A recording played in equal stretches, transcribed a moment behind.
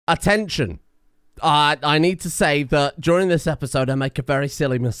Attention. I need to say that during this episode, I make a very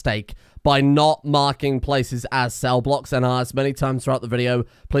silly mistake by not marking places as cell blocks, and as many times throughout the video,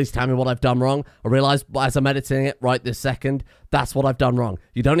 please tell me what I've done wrong. I realize as I'm editing it right this second, that's what I've done wrong.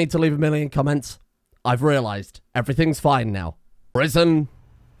 You don't need to leave a million comments. I've realized everything's fine now. Prison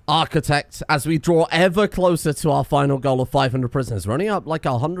architect, as we draw ever closer to our final goal of 500 prisoners. We're only up like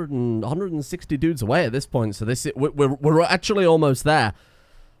 160 dudes away at this point, so we're actually almost there.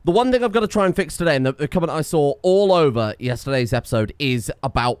 The one thing I've got to try and fix today, and the comment I saw all over yesterday's episode, is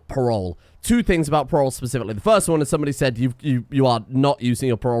about parole. Two things about parole specifically. The first one is somebody said you are not using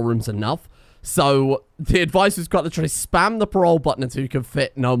your parole rooms enough. So the advice is quite literally spam the parole button until you can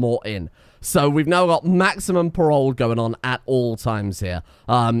fit no more in. So we've now got maximum parole going on at all times here.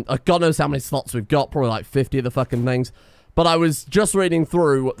 God knows how many slots we've got, probably like 50 of the fucking things. But I was just reading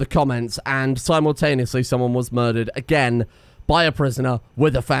through the comments, and simultaneously someone was murdered again by a prisoner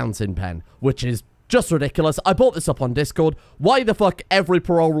with a fountain pen, which is just ridiculous. I brought this up on Discord. Why the fuck every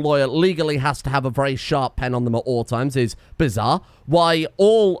parole lawyer legally has to have a very sharp pen on them at all times is bizarre. Why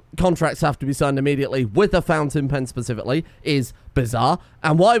all contracts have to be signed immediately with a fountain pen specifically is bizarre.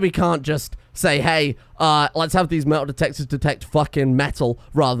 And why we can't just say, hey, let's have these metal detectors detect fucking metal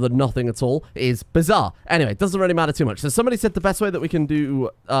rather than nothing at all is bizarre. Anyway, it doesn't really matter too much. So somebody said the best way that we can do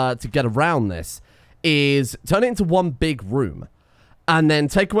to get around this is turn it into one big room and then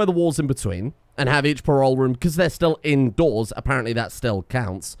take away the walls in between and have each parole room, because they're still indoors, apparently that still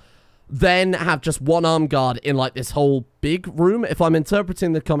counts, then have just one armed guard in like this whole big room, if I'm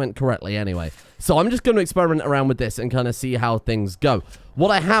interpreting the comment correctly anyway. So I'm just going to experiment around with this and kind of see how things go. What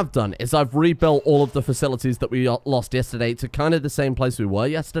I have done is I've rebuilt all of the facilities that we lost yesterday to kind of the same place we were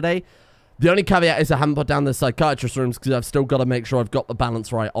yesterday. The only caveat is I haven't put down the psychiatrist rooms because I've still got to make sure I've got the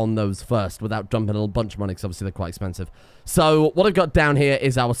balance right on those first without dumping a bunch of money, because obviously they're quite expensive. So what I've got down here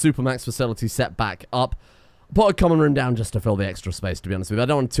is our Supermax facility set back up. Put a common room down just to fill the extra space, to be honest with you. I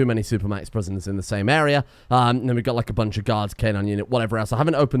don't want too many Supermax prisoners in the same area. And then we've got like a bunch of guards, K9 unit, whatever else. I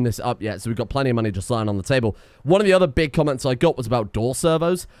haven't opened this up yet, so we've got plenty of money just lying on the table. One of the other big comments I got was about door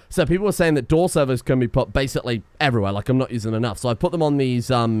servos. So people were saying that door servos can be put basically everywhere, like I'm not using enough. So I put them on these,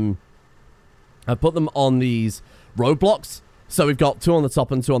 roadblocks. So we've got 2 on the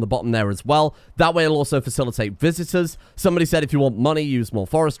top and 2 on the bottom there as well. That way it'll also facilitate visitors. Somebody said if you want money, use more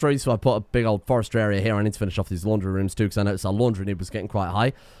forestry. So I put a big old forestry area here. I need to finish off these laundry rooms too, because I noticed our laundry need was getting quite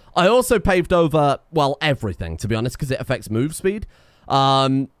high. I also paved over, well, everything, to be honest, because it affects move speed.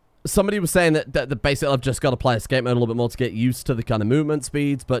 Somebody was saying that basically I've just got to play escape mode a little bit more to get used to the kind of movement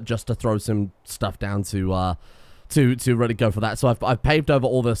speeds, but just to throw some stuff down to really go for that. So I've paved over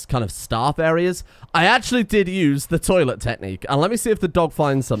all this kind of staff areas. I actually did use the toilet technique. And let me see if the dog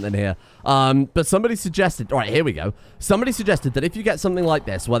finds something here. But somebody suggested... All right, here we go. Somebody suggested that if you get something like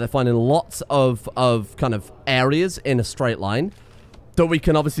this, where they're finding lots of kind of areas in a straight line, that we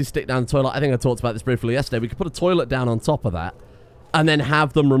can obviously stick down the toilet. I think I talked about this briefly yesterday. We could put a toilet down on top of that, and then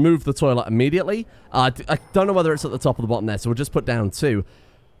have them remove the toilet immediately. I don't know whether it's at the top or the bottom there, so we'll just put down 2.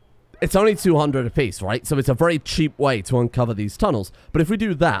 It's only 200 a piece, right? So it's a very cheap way to uncover these tunnels. But if we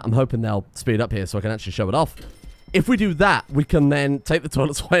do that, I'm hoping they'll speed up here so I can actually show it off. If we do that, we can then take the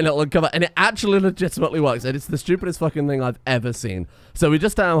toilets away and it'll uncover. And it actually legitimately works. And it's the stupidest fucking thing I've ever seen. So we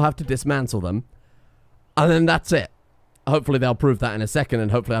just now have to dismantle them. And then that's it. Hopefully they'll prove that in a second. And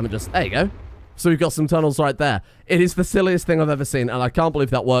hopefully I'm just... There you go. So we've got some tunnels right there. It is the silliest thing I've ever seen. And I can't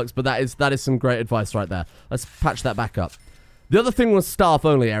believe that works. But that is some great advice right there. Let's patch that back up. The other thing was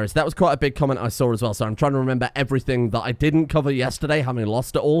staff-only areas. That was quite a big comment I saw as well. So I'm trying to remember everything that I didn't cover yesterday, having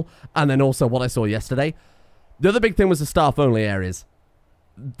lost it all, and then also what I saw yesterday. The other big thing was the staff-only areas.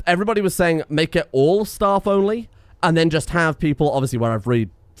 Everybody was saying make it all staff-only, and then just have people, obviously where I've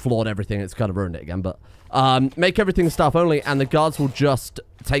re-floored everything, it's kind of ruined it again, but make everything staff-only, and the guards will just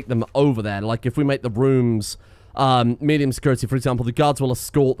take them over there. Like if we make the rooms... medium security, for example, the guards will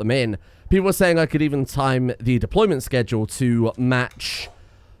escort them in. People were saying I could even time the deployment schedule to match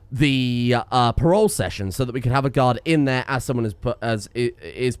the parole session, so that we could have a guard in there as someone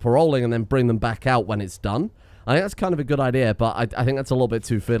is paroling, and then bring them back out when it's done. I think that's kind of a good idea, but I think that's a little bit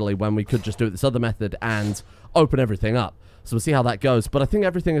too fiddly when we could just do it this other method and open everything up. So we'll see how that goes. But I think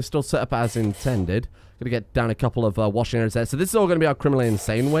everything is still set up as intended. Going to get down a couple of washing areas there. So this is all going to be our criminally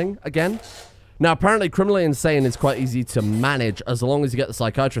insane wing again. Now, apparently, criminally insane is quite easy to manage as long as you get the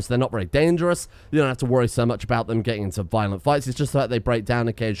psychiatrists. They're not very dangerous. You don't have to worry so much about them getting into violent fights. It's just that they break down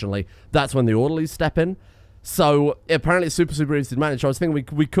occasionally. That's when the orderlies step in. So apparently it's super, super easy to manage. I was thinking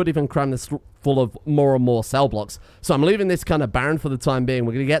we could even cram this full of more and more cell blocks. So I'm leaving this kind of barren for the time being.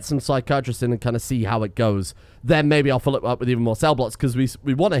 We're going to get some psychiatrists in and kind of see how it goes. Then maybe I'll fill it up with even more cell blocks because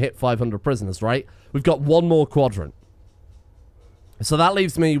we want to hit 500 prisoners, right? We've got one more quadrant. So that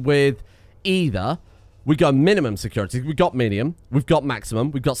leaves me with either we got minimum security, we got medium, we've got maximum,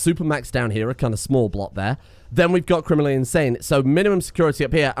 we've got super max down here, a kind of small block there. Then we've got criminally insane. So minimum security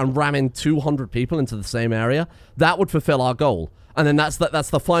up here and ramming 200 people into the same area. That would fulfill our goal. And then that's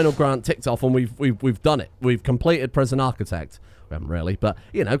the final grant ticked off, and we've done it. We've completed Prison Architect. We haven't really, but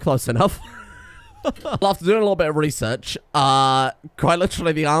you know, close enough. After doing a little bit of research, quite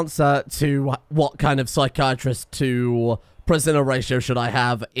literally the answer to what kind of psychiatrist to prisoner ratio should I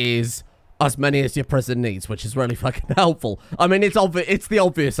have is as many as your prison needs, which is really fucking helpful. I mean, it's the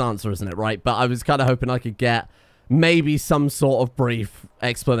obvious answer, isn't it, right? But I was kind of hoping I could get maybe some sort of brief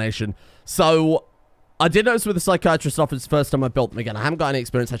explanation. So I did notice with the psychiatrist office, first time I built them, again, I haven't got any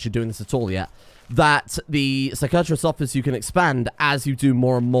experience actually doing this at all yet, that the psychiatrist office you can expand as you do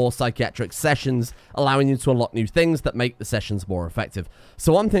more and more psychiatric sessions, allowing you to unlock new things that make the sessions more effective.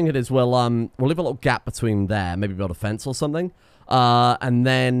 So one thing it is, we'll leave a little gap between there, maybe build a fence or something, and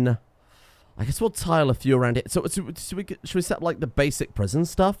then I guess we'll tile a few around it. So should we set up like the basic prison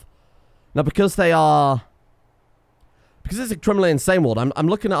stuff? Now, because it's a criminally insane ward, I'm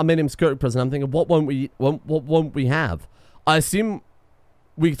looking at a minimum security prison. I'm thinking, what won't we have? I assume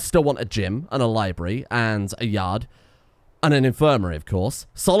we still want a gym and a library and a yard and an infirmary, of course.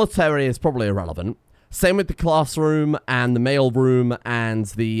 Solitary is probably irrelevant. Same with the classroom and the mail room and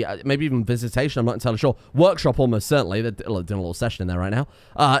the maybe even visitation. I'm not entirely sure. Workshop almost certainly. They're doing a little session in there right now.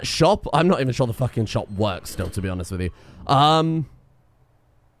 Shop. I'm not even sure the fucking shop works still, to be honest with you.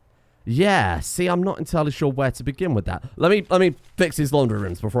 Yeah, see, I'm not entirely sure where to begin with that. Let me fix these laundry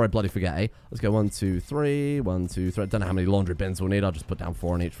rooms before I bloody forget, eh? Let's go 1, 2, 3, 1, 2, 3. I don't know how many laundry bins we'll need. I'll just put down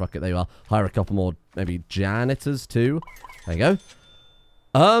 4 on each. Fuck it, there you are. Hire a couple more, maybe janitors too. There you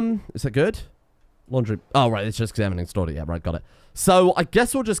go. Is that good? Laundry. Oh, right, it's just because I haven't installed it yet. Right, got it. So I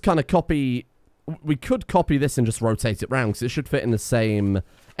guess we'll just kind of copy. We could copy this and just rotate it around because it should fit in the same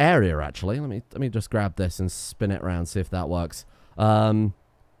area, actually. Let me just grab this and spin it around, see if that works.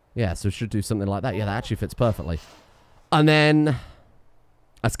 Yeah, so it should do something like that. Yeah, that actually fits perfectly. And then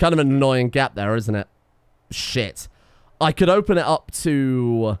that's kind of an annoying gap there, isn't it? Shit. I could open it up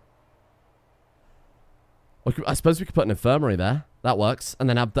to... I suppose we could put an infirmary there. That works. And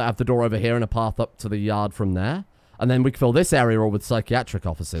then have the door over here and a path up to the yard from there. And then we can fill this area all with psychiatric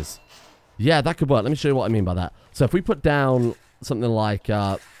offices. Yeah, that could work. Let me show you what I mean by that. So if we put down something like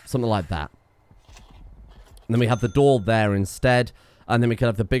that. And then we have the door there instead. And then we can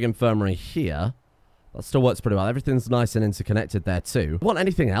have the big infirmary here. That still works pretty well. Everything's nice and interconnected there too. Want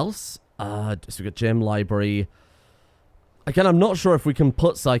anything else? So we've got gym, library. Again, I'm not sure if we can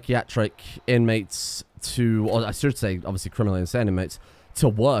put psychiatric inmates to, or I should say, obviously criminally insane inmates, to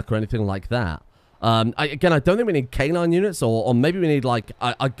work or anything like that. Again, I don't think we need canine units, or maybe we need like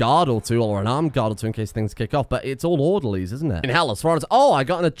a guard or two, or an armed guard or two in case things kick off, but it's all orderlies, isn't it? In hell, as far as, oh, I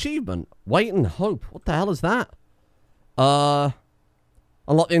got an achievement. Wait and hope. What the hell is that?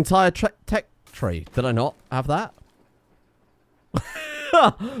 Unlock the entire tech tree. Did I not have that? Did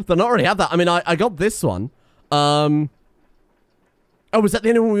I not already have that? I mean, I got this one. Oh, was that the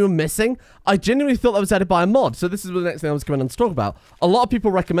only one we were missing? I genuinely thought that was added by a mod. So this is the next thing I was coming on to talk about. A lot of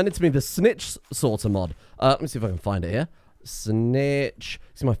people recommended to me the snitch sort of mod. Let me see if I can find it here. Snitch.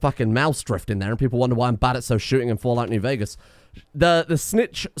 See my fucking mouse drift in there, and people wonder why I'm bad at shooting in Fallout New Vegas. The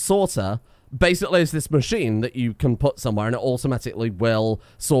snitch sorter basically is this machine that you can put somewhere, and it automatically will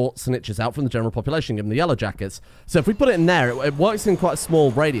sort snitches out from the general population, give them the yellow jackets. So if we put it in there, it works in quite a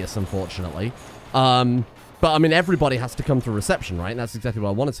small radius, unfortunately. But I mean, everybody has to come through reception, right? And that's exactly why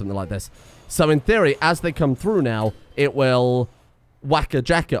I wanted something like this. So in theory, as they come through now, it will whack a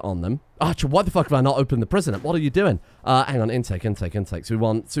jacket on them. Archer, why the fuck have I not opened the prison up? What are you doing? Hang on, intake. So we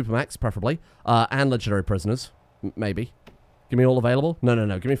want Supermax, preferably, and legendary prisoners, maybe. Give me all available? No.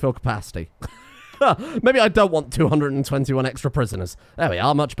 Give me full capacity. Maybe I don't want 221 extra prisoners. There we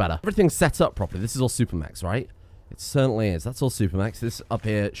are, much better. Everything's set up properly. This is all Supermax, right? It certainly is. That's all Supermax. This up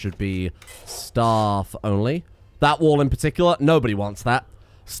here should be staff only. That wall in particular, nobody wants that.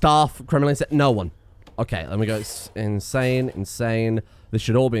 Staff, criminally insane, no one. Okay, let me go. Insane. This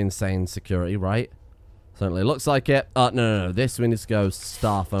should all be insane security, right? Certainly looks like it. No. This we need to go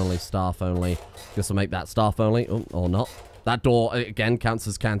staff only. Guess we'll make that staff only. Oh, or not. That door, again, counts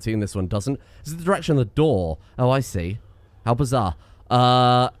as canteen. This one doesn't. This is the direction of the door. Oh, I see. How bizarre.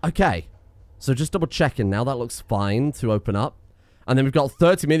 Okay. So just double checking now. That looks fine to open up. And then we've got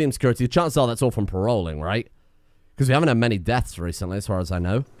 30 medium security. The chances are that's all from paroling, right? Because we haven't had many deaths recently, as far as I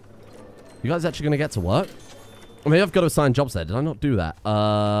know. You guys actually going to get to work? I mean, I've got to assign jobs there. Did I not do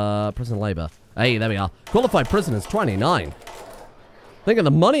that? Prison labor. Hey, there we are. Qualified prisoners, 29. Think of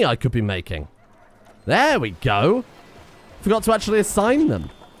the money I could be making. There we go. Forgot to actually assign them.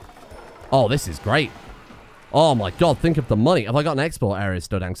 Oh, this is great. Oh my god, think of the money. Have I got an export area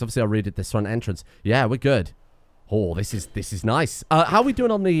still down? Because obviously I redid this front entrance. Yeah, we're good. Oh, this is nice. How are we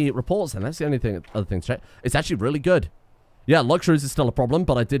doing on the reports then? That's the only other thing to check. It's actually really good. Yeah, luxuries is still a problem,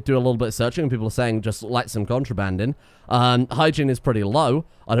 but I did do a little bit of searching, and people are saying just let some contraband in. Hygiene is pretty low.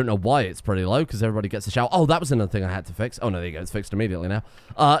 I don't know why it's pretty low, because everybody gets a shower. Oh, that was another thing I had to fix. Oh, no, there you go. It's fixed immediately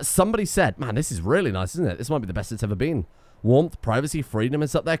now. Somebody said, man, this is really nice, isn't it? This might be the best it's ever been. Warmth, privacy, freedom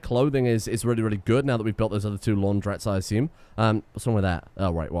is up there. Clothing is really, really good now that we've built those other 2 laundrettes, I assume. What's wrong with that?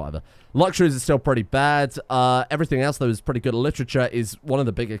 Oh, right, whatever. Luxuries is still pretty bad. Everything else, though, is pretty good. Literature is one of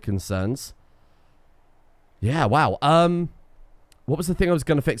the bigger concerns. Yeah, wow. What was the thing I was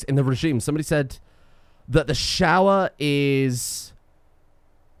going to fix in the regime? Somebody said that the shower is...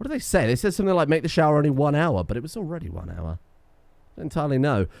 What did they say? They said something like make the shower only 1 hour, but it was already 1 hour. I don't entirely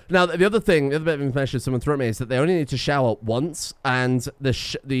know. Now, the other bit of information someone threw at me is that they only need to shower once, and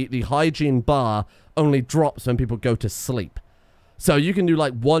the hygiene bar only drops when people go to sleep. So you can do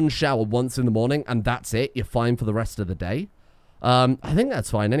like 1 shower once in the morning, and that's it. You're fine for the rest of the day. I think that's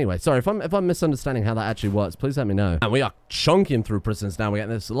fine anyway. Sorry, if I'm misunderstanding how that actually works, please let me know. And we are chunking through prisons now. We're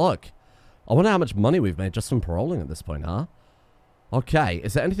getting this look. I wonder how much money we've made just from paroling at this point, huh? Okay,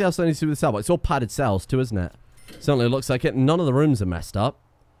 is there anything else I need to do with the cell? It's all padded cells too, isn't it? Certainly looks like it. None of the rooms are messed up.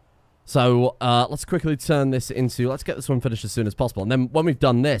 So, let's quickly turn this into... Let's get this one finished as soon as possible. And then when we've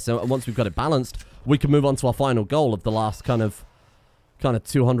done this, and once we've got it balanced, we can move on to our final goal of the last kind of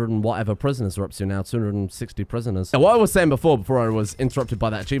 200 and whatever prisoners we're up to now. 260 prisoners. Now, what I was saying before I was interrupted by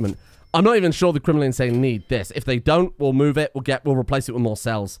that achievement, I'm not even sure the criminally insane need this. If they don't, we'll move it. We'll replace it with more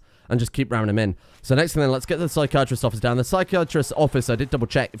cells and just keep rounding them in. So next thing then, let's get the psychiatrist office down. The psychiatrist office, I did double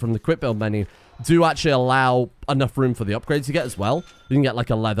check from the quick build menu, do actually allow enough room for the upgrades you get as well. You can get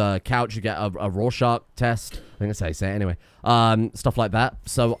like a leather couch, you get a Rorschach test. I think that's how you say it anyway. Stuff like that.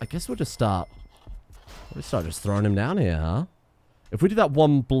 So I guess we'll just start just throwing him down here, huh? If we do that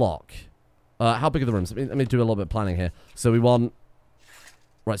 1 block, how big are the rooms? Let me do a little bit of planning here. So we want,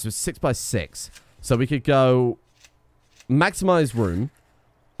 right, so 6 by 6. So we could go maximize room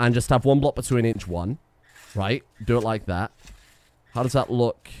and just have 1 block between each one, right? Do it like that. How does that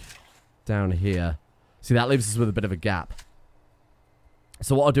look down here? See, that leaves us with a bit of a gap.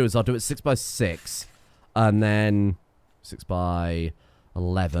 So what I'll do is I'll do it 6 by 6 and then 6 by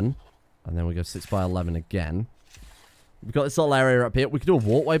 11. And then we go 6 by 11 again. We've got this little area up here. We could do a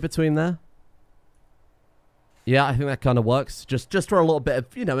walkway between there. Yeah, I think that kind of works. Just for a little bit of,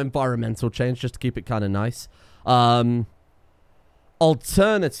 you know, environmental change, just to keep it kind of nice.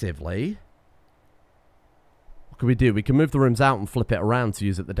 Alternatively, what can we do? We can move the rooms out and flip it around to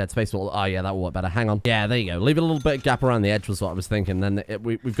use it the dead space. Oh, yeah, that will work better. Hang on. Yeah, there you go. Leave it a little bit of gap around the edge was what I was thinking. Then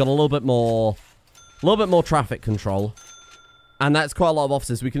we've got a little bit more traffic control. And that's quite a lot of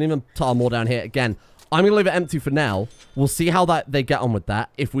officers. We can even tile more down here. Again, I'm going to leave it empty for now. We'll see how they get on with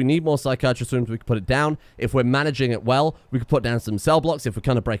that. If we need more psychiatrist rooms, we can put it down. If we're managing it well, we could put down some cell blocks. If we're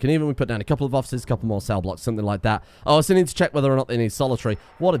kind of breaking even, we put down a couple of officers, a couple more cell blocks, something like that. I also need to check whether or not they need solitary.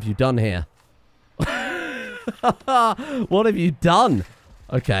 What have you done here? What have you done?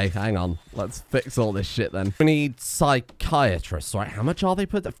 Okay, hang on. Let's fix all this shit then. We need psychiatrists, right? How much are they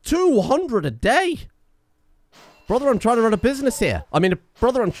put? 200 a day? Brother, I'm trying to run a business here. I mean,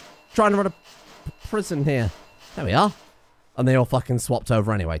 brother, I'm trying to run a prison here. There we are. And they all fucking swapped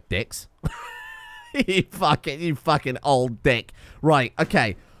over anyway, dicks. you fucking old dick. Right,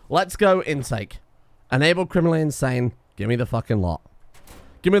 okay. Let's go intake. Enable criminally insane. Give me the fucking lot.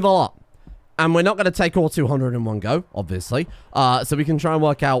 Give me the lot. And we're not going to take all 200 in one go, obviously. So we can try and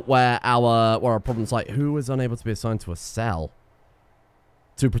work out where our problems like who was unable to be assigned to a cell.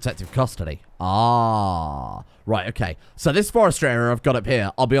 To protective custody. Ah. Right, okay. So this forestry area I've got up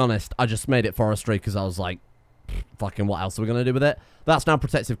here, I'll be honest, I just made it forestry because I was like, fucking what else are we going to do with it? That's now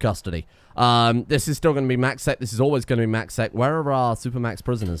protective custody. This is still going to be max sec. This is always going to be max sec. Where are our supermax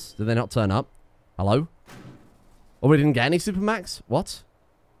prisoners? Did they not turn up? Hello? Oh, we didn't get any supermax? What?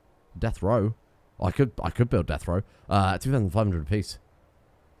 Death row. Oh, I could build death row. 2,500 apiece.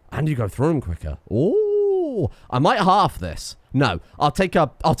 And you go through them quicker. Ooh. I might half this. No, I'll take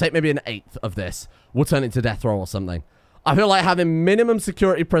maybe an 1/8 of this. We'll turn it to death row or something. I feel like having minimum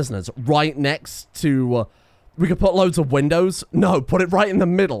security prisoners right next to... we could put loads of windows. No, put it right in the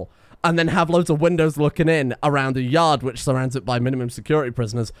middle. and then have loads of windows looking in around a yard which surrounds it by minimum security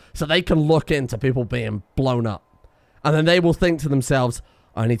prisoners, so they can look into people being blown up. And then they will think to themselves,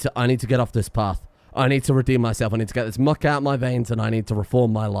 I need to get off this path. I need to redeem myself. I need to get this muck out of my veins, and I need to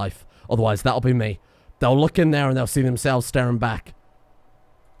reform my life. Otherwise, that'll be me. They'll look in there and they'll see themselves staring back.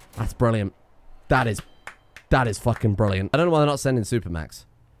 That's brilliant. That is fucking brilliant. I don't know why they're not sending Supermax.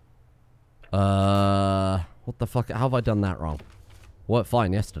 What the fuck? How have I done that wrong? Worked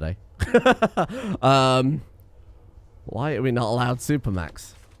fine yesterday. Why are we not allowed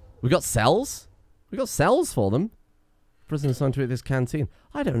Supermax? We got cells? We got cells for them? Prisoners assigned to this canteen.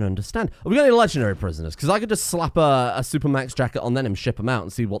 I don't understand. Have we got any legendary prisoners? Because I could just slap a Supermax jacket on them and ship them out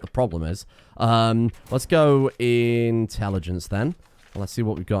and see what the problem is. Let's go intelligence then. Let's see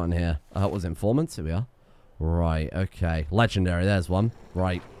what we've got in here. What was informants? Here we are. Right, okay. Legendary, there's one.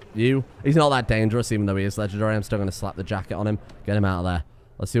 Right, you. He's not that dangerous, even though he is legendary. I'm still going to slap the jacket on him. Get him out of there.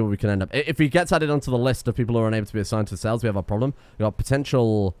 Let's see what we can end up. If he gets added onto the list of people who are unable to be assigned to cells, we have a problem. We've got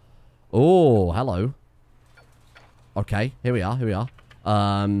potential... Oh, hello. Okay, here we are, here we are.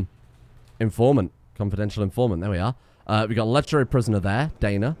 Informant. Confidential informant, there we are. We got a legendary prisoner there,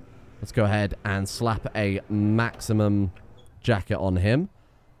 Dana. Let's go ahead and slap a maximum jacket on him.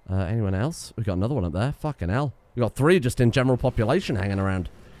 Anyone else? We got another one up there. Fucking hell. We got 3 just in general population hanging around.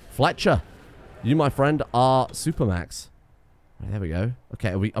 Fletcher, you, my friend, are Supermax. Right, there we go.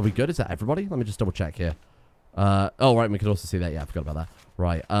 Okay, are we good? Is that everybody? Let me just double check here. Oh, right, we could also see that. Yeah, I forgot about that.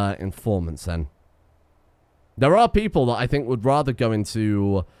 Right, informants then. There are people that I think would rather go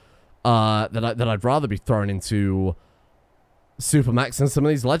into, that I'd rather be thrown into Supermax than some of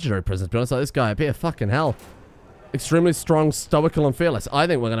these legendary prisoners. To be honest, like this guy up here, fucking hell. Extremely strong, stoical, and fearless. I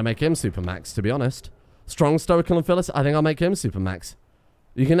think we're going to make him Supermax, to be honest. Strong, stoical, and fearless. I think I'll make him Supermax.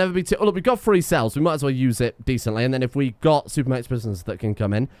 You can never be too... Oh, look, we've got 3 cells. We might as well use it decently. And then if we got Supermax prisoners that can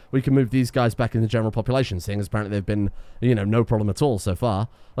come in, we can move these guys back in the general population, seeing as apparently they've been, you know, no problem at all so far.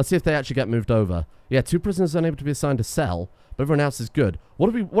 Let's see if they actually get moved over. Yeah, 2 prisoners unable to be assigned a cell, but everyone else is good.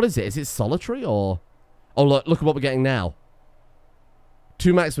 What is it? Is it solitary or... Oh, look at what we're getting now.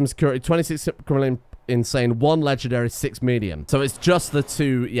 2 maximum security, 26 criminally insane, 1 legendary, 6 medium. So it's just the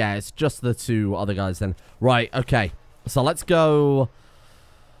 2... Yeah, it's just the 2 other guys then. Right, okay. So let's go...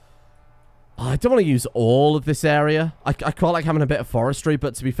 I don't want to use all of this area. I quite like having a bit of forestry,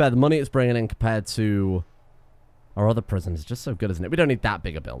 but to be fair, the money it's bringing in compared to our other prisons is just so good, isn't it? We don't need that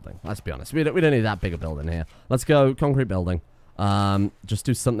big a building. Let's be honest. We don't need that big a building here. Let's go concrete building. Just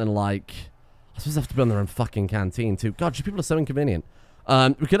do something like... I suppose I have to build their own fucking canteen, too. God, you people are so inconvenient.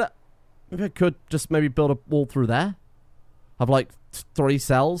 We could... Maybe I could just maybe build a wall through there. Have, like, 3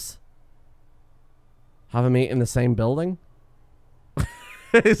 cells. Have them eat in the same building.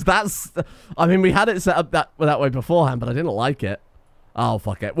 I mean, we had it set up that way beforehand, but I didn't like it. Oh,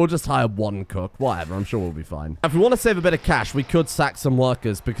 fuck it. We'll just hire 1 cook. Whatever. I'm sure we'll be fine. If we want to save a bit of cash, we could sack some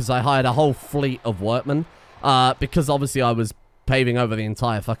workers because I hired a whole fleet of workmen. Because obviously I was paving over the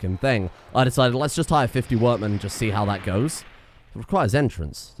entire fucking thing. I decided, let's just hire 50 workmen and just see how that goes. It requires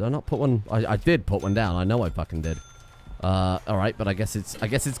entrance. Did I not put one? I did put one down. I know I fucking did. Alright, but I guess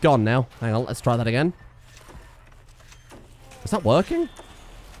it's gone now. Hang on, let's try that again. Is that working?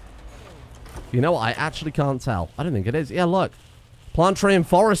 You know what? I actually can't tell. I don't think it is. Yeah, look. Plant tree and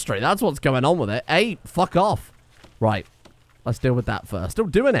forestry. That's what's going on with it. Hey, fuck off. Right. Let's deal with that first. Still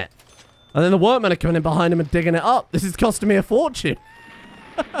doing it. And then the workmen are coming in behind him and digging it up. This is costing me a fortune.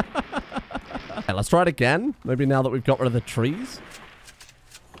 Okay, let's try it again. Maybe now that we've got rid of the trees.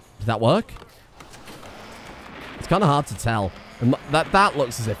 Did that work? It's kind of hard to tell. And that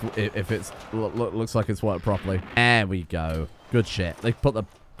looks as if it's looks like it's worked properly. There we go. Good shit. They put the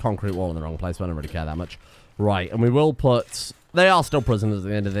concrete wall in the wrong place, but I don't really care that much. Right, and we will put... They are still prisoners at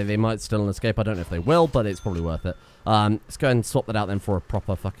the end of the day. They might still escape. I don't know if they will, but it's probably worth it. Let's go ahead and swap that out then for a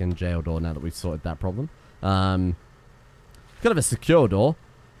proper fucking jail door now that we've sorted that problem. Kind of a secure door.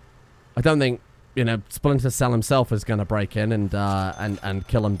 I don't think, you know, Splinter Cell himself is going to break in and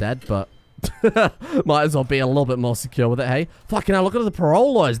kill him dead, but might as well be a little bit more secure with it, hey? Fucking hell, look at the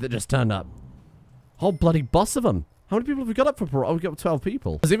parole lawyers that just turned up. Whole bloody bus of them. How many people have we got up for parole? Oh, we've got 12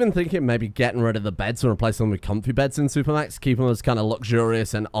 people. I was even thinking maybe getting rid of the beds and replacing them with comfy beds in Supermax, keep them as kind of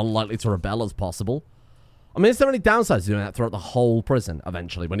luxurious and unlikely to rebel as possible. I mean, is there any downsides to doing that throughout the whole prison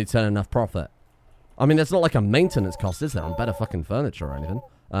eventually when you turn enough profit? I mean, there's not like a maintenance cost, is there, on better fucking furniture or anything?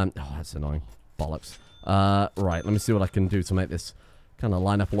 Oh, that's annoying. Bollocks. Right, let me see what I can do to make this kind of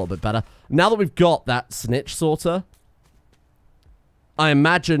line up a little bit better. Now that we've got that snitch sorter, I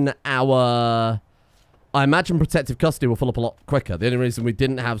imagine our I imagine protective custody will fill up a lot quicker. The only reason we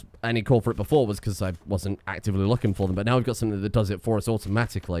didn't have any call for it before was because I wasn't actively looking for them. But now we've got something that does it for us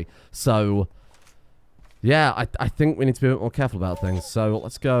automatically. So, yeah, I think we need to be a bit more careful about things. So,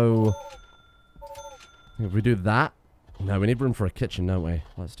 let's go... If we do that... No, we need room for a kitchen, don't we?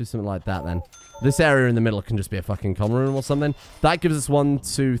 Let's do something like that, then. This area in the middle can just be a fucking common room or something. That gives us 1,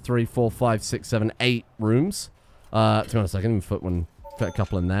 2, 3, 4, 5, 6, 7, 8 rooms. To be honest, I can even fit a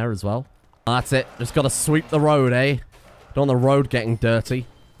couple in there as well. That's it. Just got to sweep the road, eh? Don't want the road getting dirty.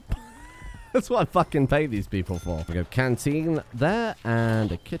 That's what I fucking pay these people for. We go canteen there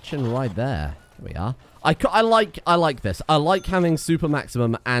and a kitchen right there. Here we are. I like this. I like having super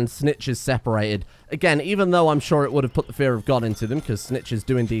maximum and snitches separated. Again, even though I'm sure it would have put the fear of God into them, because snitches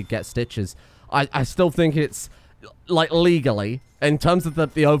do indeed get stitches, I still think it's, like, legally, in terms of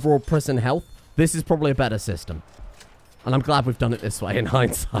the overall prison health, this is probably a better system. And I'm glad we've done it this way in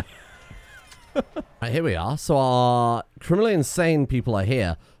hindsight. Right, here we are. So our criminally insane people are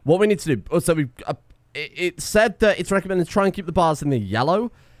here. What we need to do... So we've... it said that it's recommended to try and keep the bars in the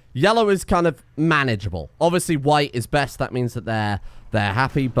yellow. Yellow is kind of manageable. Obviously, white is best. That means that they're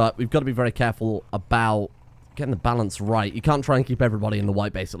happy, but we've got to be very careful about getting the balance right. You can't try and keep everybody in the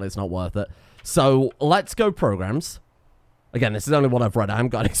white, basically. It's not worth it. So, let's go programs. Again, this is only what I've read. I haven't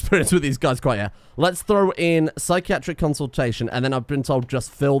got experience with these guys quite yet. Let's throw in psychiatric consultation, and then I've been told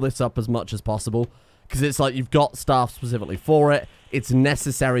just fill this up as much as possible, because it's like you've got staff specifically for it. It's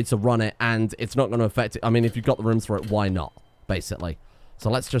necessary to run it, and it's not going to affect it. I mean, if you've got the rooms for it, why not, basically? So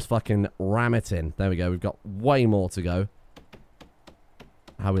let's just fucking ram it in. There we go. We've got way more to go.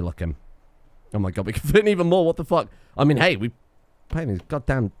 How are we looking? Oh my god, we can fit in even more. What the fuck? I mean, hey, we paying these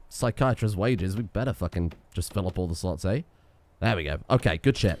goddamn psychiatrists' wages. We better fucking just fill up all the slots, eh? There we go. Okay,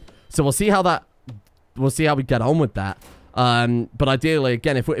 good shit. So we'll see how that... We'll see how we get on with that. But ideally,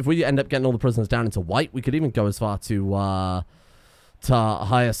 again, if we end up getting all the prisoners down into white, we could even go as far to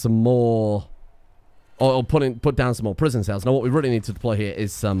hire some more... Or put down some more prison cells. Now, what we really need to deploy here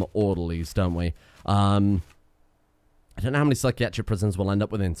is some orderlies, don't we? I don't know how many psychiatric prisons we'll end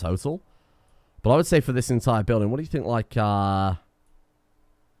up with in total. But I would say for this entire building, what do you think, like,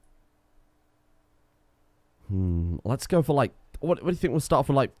 let's go for, like... What do you think we'll start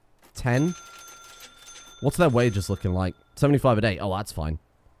for, like, 10? What's their wages looking like? 75 a day. Oh, that's fine.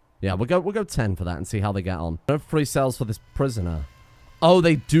 Yeah, we'll go 10 for that and see how they get on. No free cells for this prisoner. Oh,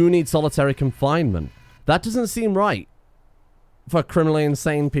 they do need solitary confinement. That doesn't seem right. For criminally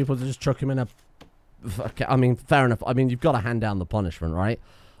insane people to just chuck him in a... Okay, I mean, fair enough. I mean, you've got to hand down the punishment, right?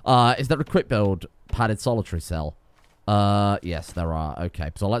 Is there a quick build padded solitary cell? Yes, there are.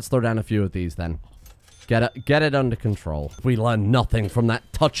 Okay, so let's throw down a few of these then. Get it under control. We learned nothing from that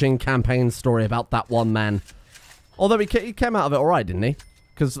touching campaign story about that one man. Although he came out of it alright, didn't he?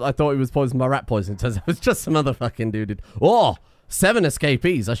 Because I thought he was poisoned by rat poison. It turns out it was just some other fucking dude. Oh! 7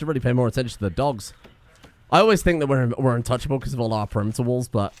 escapees. I should really pay more attention to the dogs. I always think that we're untouchable because of all our perimeter walls,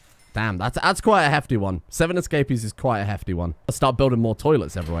 but damn, that's quite a hefty one. 7 escapees is quite a hefty one. I'll start building more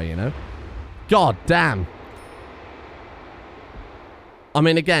toilets everywhere, you know? God damn. I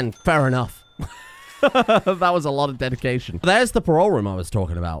mean, again, fair enough. That was a lot of dedication. There's the parole room I was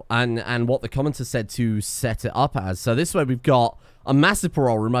talking about, and what the commenter said to set it up as. So this way we've got a massive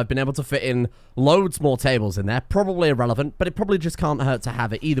parole room. I've been able to fit in loads more tables in there. Probably irrelevant, but it probably just can't hurt to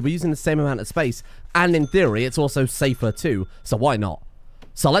have it either. We're using the same amount of space, and in theory, it's also safer too, so why not?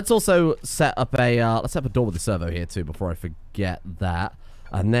 So let's also set up a, let's have a door with a servo here too, before I forget that.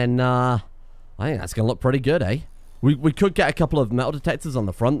 And then, I think that's going to look pretty good, eh? We could get a couple of metal detectors on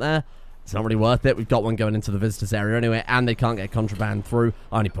the front there. It's not really worth it. We've got one going into the visitors area anyway, and they can't get contraband through.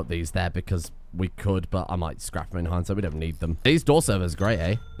 I only put these there because we could, but I might scrap them in hindsight. We don't need them. These door servers are great,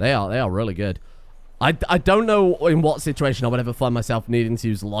 eh? They are really good. I don't know in what situation I would ever find myself needing to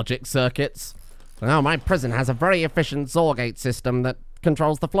use logic circuits. Oh, my prison has a very efficient Zor gate system that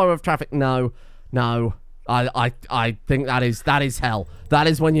controls the flow of traffic. No. I think that is hell. That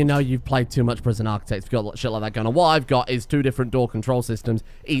is when you know you've played too much Prison Architects. You've got shit like that going on. What I've got is 2 different door control systems,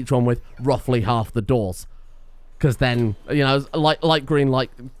 each one with roughly half the doors. Because then, you know, light green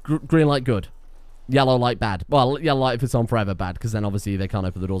light good, yellow light bad. Well, yellow light if it's on forever bad, because then obviously they can't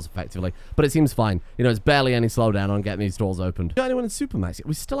open the doors effectively. But it seems fine. You know, it's barely any slowdown on getting these doors opened. Got anyone in Supermax yet?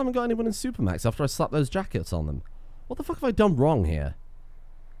 We still haven't got anyone in Supermax after I slapped those jackets on them. What the fuck have I done wrong here?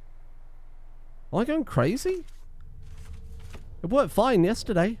 Am I going crazy? It worked fine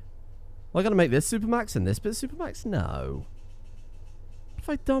yesterday. Am I going to make this Supermax and this bit Supermax? No. What have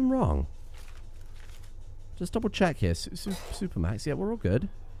I done wrong? Just double check here. Supermax. Yeah, we're all good.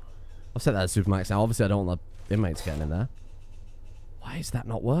 I've set that as Supermax now. Obviously, I don't want the inmates getting in there. Why is that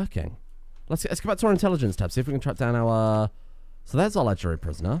not working? Let's go back to our intelligence tab. See if we can track down our... So there's our legendary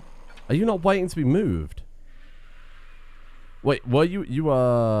prisoner. Are you not waiting to be moved? Wait, were you...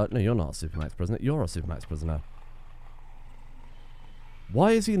 No, you're not a Supermax prisoner. You're a Supermax prisoner.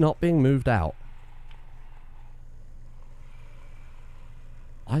 Why is he not being moved out?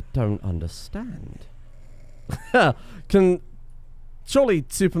 I don't understand. Surely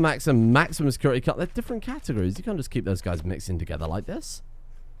Supermax and Maximum Security can't... They're different categories. You can't just keep those guys mixing together like this.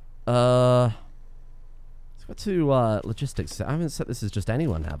 Let's go to logistics. I haven't set this as just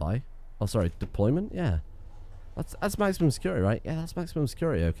anyone, have I? Oh, sorry. Deployment? Yeah. That's maximum security, right? Yeah, that's maximum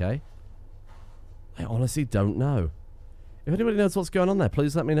security, okay. I honestly don't know. If anybody knows what's going on there,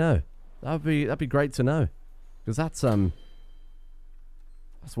 please let me know. That'd be great to know. Because that's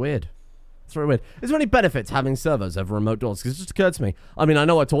weird. It's very weird. Is there any benefit to having servers over remote doors? Because it just occurred to me. I mean, I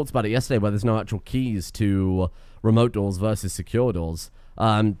know I talked about it yesterday where there's no actual keys to remote doors versus secure doors.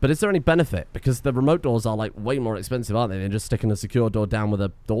 But is there any benefit? Because the remote doors are like way more expensive, aren't they, than just sticking a secure door down with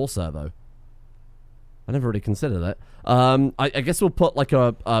a door servo? I never really considered it. I guess we'll put like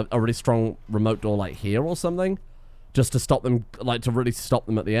a really strong remote door like here or something. Just to stop them, like to really stop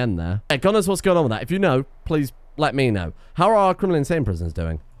them at the end there. Hey, God knows what's going on with that. If you know, please let me know. How are our criminal insane prisoners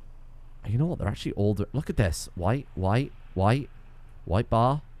doing? You know what? They're actually all doing... Look at this. White, white, white, white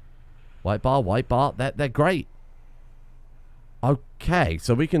bar. White bar, white bar. They're great. Okay,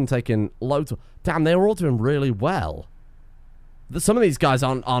 so we can take in loads of... Damn, they're all doing really well. Some of these guys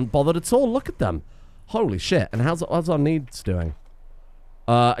aren't bothered at all. Look at them. Holy shit. And how's our needs doing?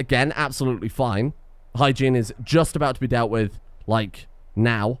 Again, absolutely fine. Hygiene is just about to be dealt with, like,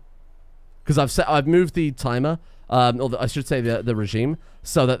 now. Because I've moved the timer, I should say the regime,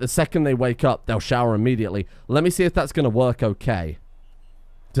 so that the second they wake up, they'll shower immediately. Let me see if that's going to work okay.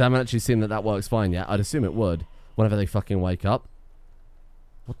 Because I haven't actually seen that works fine yet. I'd assume it would, whenever they fucking wake up.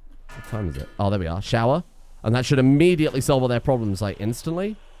 What time is it? Oh, there we are. Shower. And that should immediately solve all their problems, like,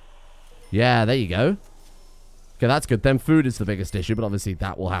 instantly. Yeah, there you go. Okay, that's good. Then food is the biggest issue, but obviously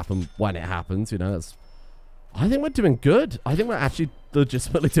that will happen when it happens, you know. I think we're doing good. I think we're actually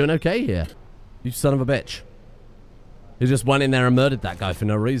legitimately doing okay here. You son of a bitch. He just went in there and murdered that guy for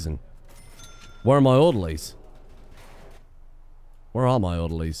no reason. Where are my orderlies? Where are my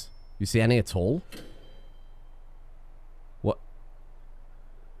orderlies? You see any at all? What?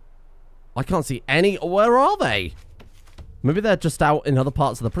 I can't see any. Where are they? Maybe they're just out in other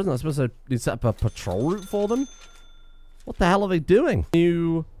parts of the prison. I suppose they set up a patrol route for them. What the hell are they doing?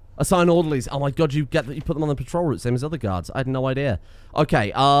 You assign orderlies. Oh my god, you put them on the patrol route, same as other guards. I had no idea.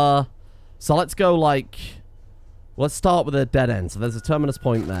 Okay, so let's go like... Let's start with a dead end. So there's a terminus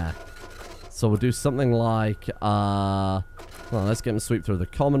point there. So we'll do something like, well, let's get them sweep through the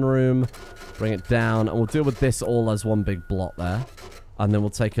common room, bring it down, and we'll deal with this all as one big block there. And then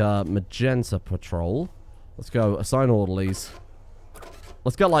we'll take a magenta patrol. Let's go assign orderlies.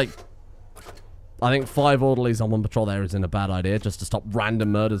 Let's get like... I think 5 orderlies on one patrol there isn't a bad idea, just to stop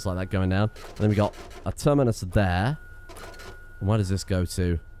random murders like that going down. And then we got a terminus there. And where does this go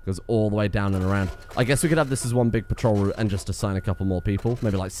to? Goes all the way down and around. I guess we could have this as one big patrol route and just assign a couple more people.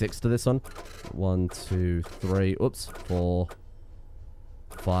 Maybe like 6 to this one. 1, 2, 3, oops, 4,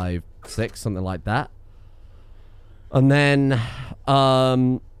 5, 6, something like that. And then,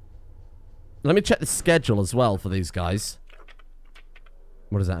 let me check the schedule as well for these guys.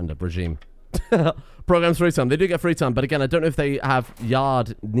 What is that under? Regime. Programs free time. They do get free time, but again, I don't know if they have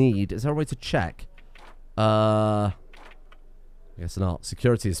yard need. Is there a way to check? I guess not.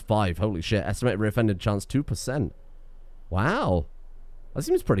 Security is 5. Holy shit. Estimated reoffended chance 2%. Wow. That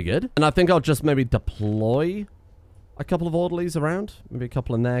seems pretty good. And I think I'll just maybe deploy a couple of orderlies around. Maybe a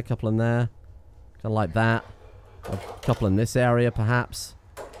couple in there, a couple in there. Kind of like that. A couple in this area, perhaps.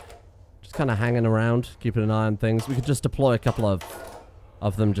 Just kind of hanging around, keeping an eye on things. We could just deploy a couple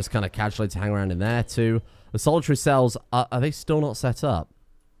of them just kind of casually to hang around in there too. The solitary cells, are they still not set up?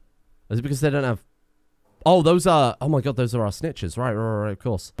 Is it because they don't have... Oh, those are... Oh my god, those are our snitches. Right, of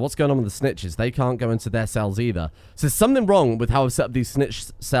course. What's going on with the snitches? They can't go into their cells either. So there's something wrong with how I've set up these snitch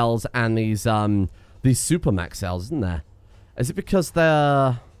cells and these supermax cells, isn't there? Is it because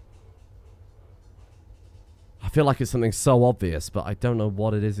they're... I feel like it's something so obvious, but I don't know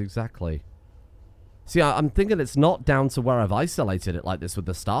what it is exactly. See, I'm thinking it's not down to where I've isolated it like this with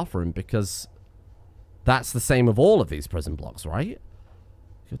the staff room, because that's the same of all of these prison blocks, right?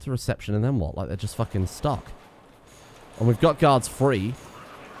 Go to reception and then what? Like they're just fucking stuck. And we've got guards free.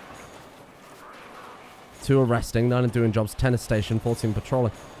 2 arresting, 9 are doing jobs, 10 are stationed, 14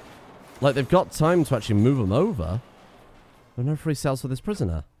 patrolling. Like they've got time to actually move them over. There are no free cells for this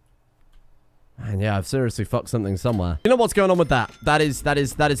prisoner. And yeah, I've seriously fucked something somewhere. You know what's going on with that? That is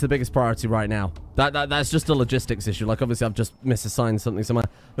the biggest priority right now. That's just a logistics issue. Like, obviously, I've just misassigned something somewhere.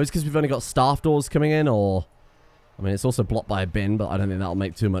 But it's because we've only got staff doors coming in, or... I mean, it's also blocked by a bin, but I don't think that'll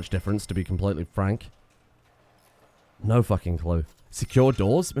make too much difference, to be completely frank. No fucking clue. Secure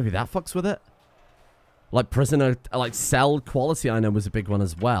doors? Maybe that fucks with it? Like, prisoner... Like, cell quality, I know, was a big one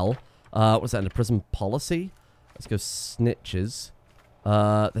as well. What's that, under prison policy? Let's go snitches.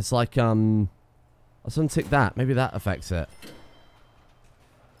 There's like, let's untick that. Maybe that affects it.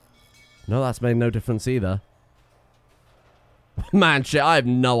 No, that's made no difference either. Man, shit, I have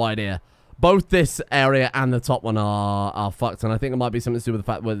no idea. Both this area and the top one are fucked, and I think it might be something to do with the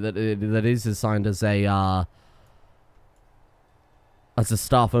fact that it is assigned as a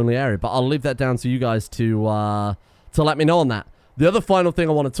staff-only area. But I'll leave that down to you guys to let me know on that. The other final thing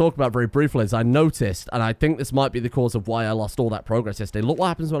I want to talk about very briefly is I noticed, and I think this might be the cause of why I lost all that progress yesterday. Look what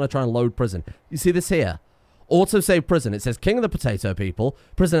happens when I try and load prison. You see this here? Autosave prison. It says King of the Potato People.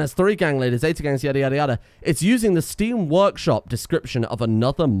 Prison has 3 gang leaders, 80 gangs, yada, yada, yada. It's using the Steam Workshop description of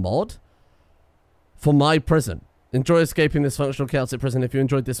another mod for my prison. Enjoy escaping this functional chaotic prison. If you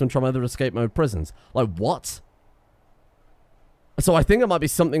enjoyed this one, try my other escape mode prisons. Like, what? So I think it might be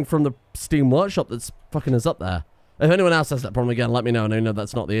something from the Steam Workshop that's fucking us up there. If anyone else has that problem again, let me know. And I know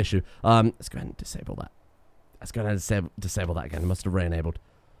that's not the issue. Let's go ahead and disable that. Let's go ahead and disable that again. It must have re-enabled.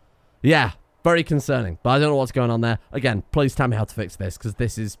 Yeah, very concerning. But I don't know what's going on there. Again, please tell me how to fix this, because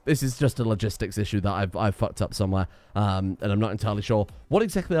this is just a logistics issue that I've fucked up somewhere. And I'm not entirely sure what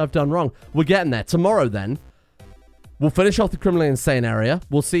exactly I've done wrong. We're getting there. Tomorrow, then, we'll finish off the criminally insane area.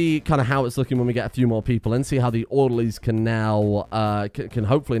 We'll see kind of how it's looking when we get a few more people in. See how the orderlies can now, can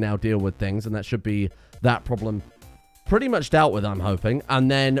hopefully now deal with things. And that should be that problem pretty much dealt with, I'm hoping.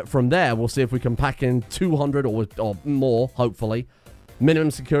 And then from there, we'll see if we can pack in 200 or more, hopefully, minimum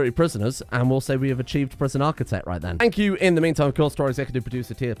security prisoners, and we'll say we have achieved prison architect right then. Thank you, in the meantime, of course, to our executive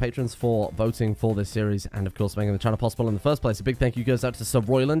producer tier patrons for voting for this series, and of course, making the channel possible in the first place. A big thank you goes out to Sir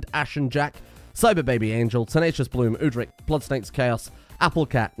Royland, Ashen Jack, Cyber Baby Angel, Tenacious Bloom, Udric, Bloodsnakes Chaos,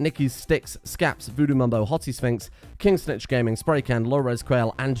 Applecat, Nicky's Sticks, Scaps, Voodoo Mumbo, Hottie Sphinx, King Snitch Gaming, Spraycan, Low-Res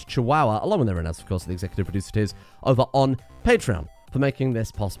Quail, and Chihuahua, along with everyone else, of course, the executive producer tiers over on Patreon for making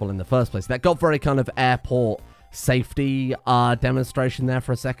this possible in the first place. That got very kind of airport safety demonstration there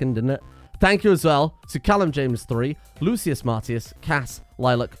for a second, didn't it? Thank you as well to Callum James 3, Lucius Martius, Cass,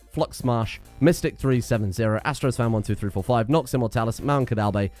 Lilac, Flux Marsh, Mystic 370, Astros Fan 12345, Nox Immortalis, Mount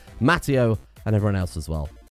Cadalbe, Matteo, and everyone else as well.